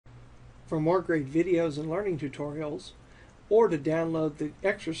For more great videos and learning tutorials, or to download the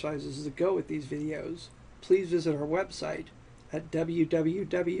exercises that go with these videos, please visit our website at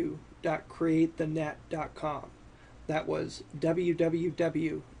www.createthenet.com. That was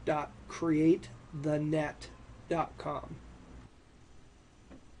www.createthenet.com.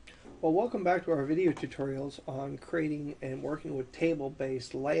 Well, welcome back to our video tutorials on creating and working with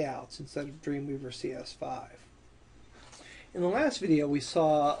table-based layouts instead of Dreamweaver CS5. In the last video, we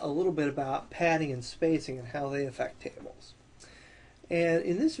saw a little bit about padding and spacing and how they affect tables. And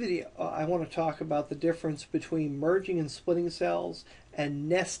in this video, I want to talk about the difference between merging and splitting cells and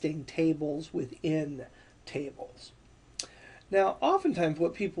nesting tables within tables. Now, oftentimes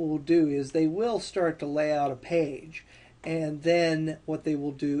what people will do is they will start to lay out a page, and then what they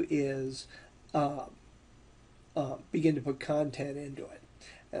will do is begin to put content into it.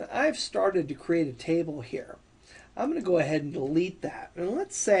 And I've started to create a table here. I'm going to go ahead and delete that. And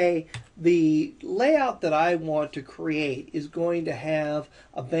let's say the layout that I want to create is going to have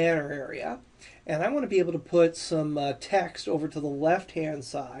a banner area. And I want to be able to put some text over to the left-hand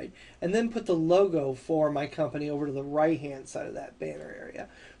side and then put the logo for my company over to the right-hand side of that banner area.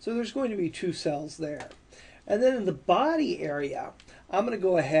 So there's going to be two cells there. And then in the body area, I'm going to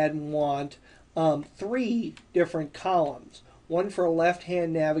go ahead and want three different columns. One for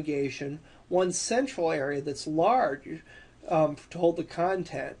left-hand navigation, one central area that's large to hold the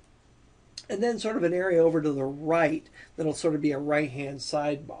content, and then sort of an area over to the right that'll sort of be a right-hand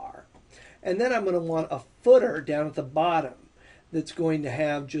sidebar. And then I'm going to want a footer down at the bottom that's going to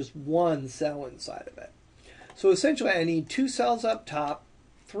have just one cell inside of it. So essentially I need two cells up top,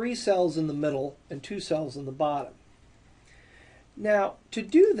 three cells in the middle, and two cells in the bottom. Now, to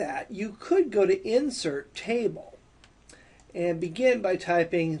do that, you could go to Insert Table and begin by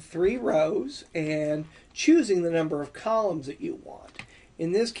typing 3 rows and choosing the number of columns that you want.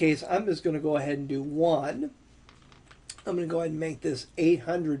 In this case, I'm just going to go ahead and do 1. I'm going to go ahead and make this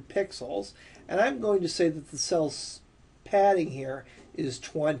 800 pixels, and I'm going to say that the cell padding here is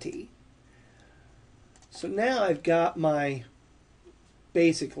 20. So now I've got my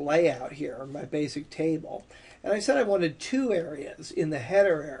basic layout here, my basic table, and I said I wanted two areas in the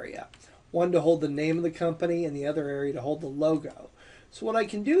header area. One to hold the name of the company and the other area to hold the logo. So what I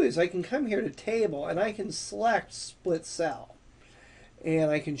can do is I can come here to Table and I can select Split Cell. And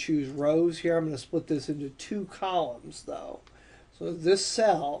I can choose rows here. I'm going to split this into 2 columns though. So this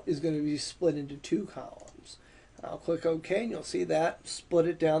cell is going to be split into 2 columns. I'll click OK and you'll see that split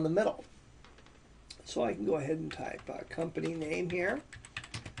it down the middle. So I can go ahead and type company name here.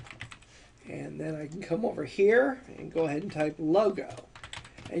 And then I can come over here and go ahead and type logo.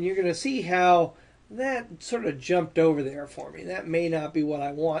 And you're going to see how that sort of jumped over there for me. That may not be what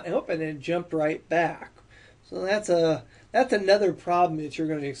I want. And then it jumped right back. So that's another problem that you're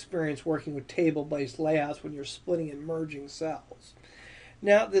going to experience working with table-based layouts when you're splitting and merging cells.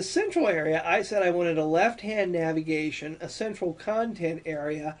 Now, the central area, I said I wanted a left-hand navigation, a central content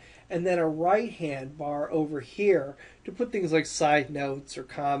area, and then a right-hand bar over here to put things like side notes or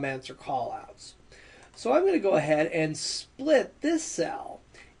comments or call-outs. So I'm going to go ahead and split this cell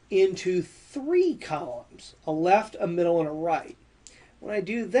into 3 columns, a left, a middle, and a right. When I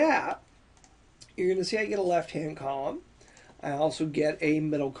do that, you're going to see I get a left-hand column. I also get a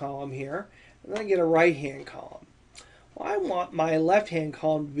middle column here, and then I get a right-hand column. Well, I want my left-hand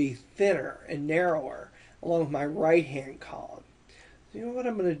column to be thinner and narrower, along with my right-hand column. So you know what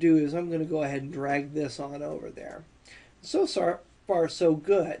I'm going to do is I'm going to go ahead and drag this on over there. So far, so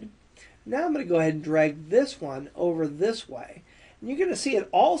good. Now I'm going to go ahead and drag this one over this way. And you're going to see it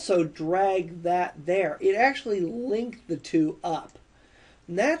also drag that there. It actually linked the two up.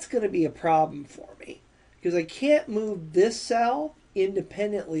 And that's going to be a problem for me because I can't move this cell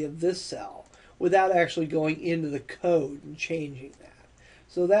independently of this cell without actually going into the code and changing that.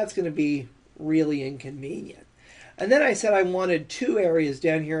 So that's going to be really inconvenient. And then I said I wanted 2 areas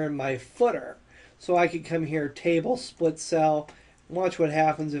down here in my footer. So I could come here, table, split cell, and watch what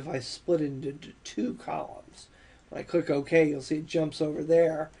happens if I split it into 2 columns. When I click OK, you'll see it jumps over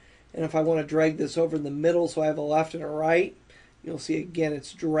there. And if I want to drag this over in the middle so I have a left and a right, you'll see again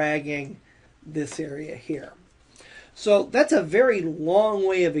it's dragging this area here. So that's a very long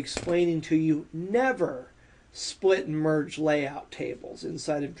way of explaining to you never split and merge layout tables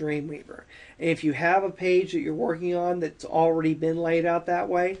inside of Dreamweaver. And if you have a page that you're working on that's already been laid out that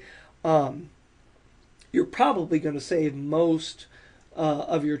way, you're probably going to save most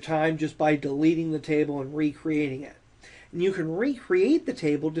of your time just by deleting the table and recreating it. And you can recreate the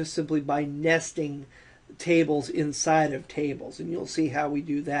table just simply by nesting tables inside of tables, and you'll see how we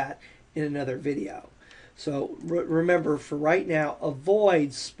do that in another video. So remember, for right now,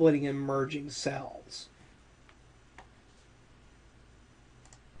 avoid splitting and merging cells.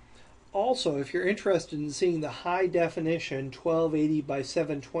 Also, if you're interested in seeing the high definition 1280 by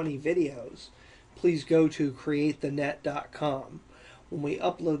 720 videos, please go to createthenet.com. When we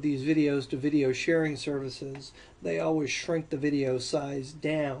upload these videos to video sharing services, they always shrink the video size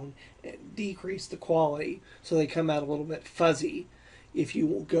down and decrease the quality, so they come out a little bit fuzzy. If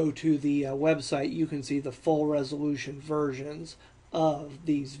you go to the website, you can see the full resolution versions of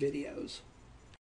these videos.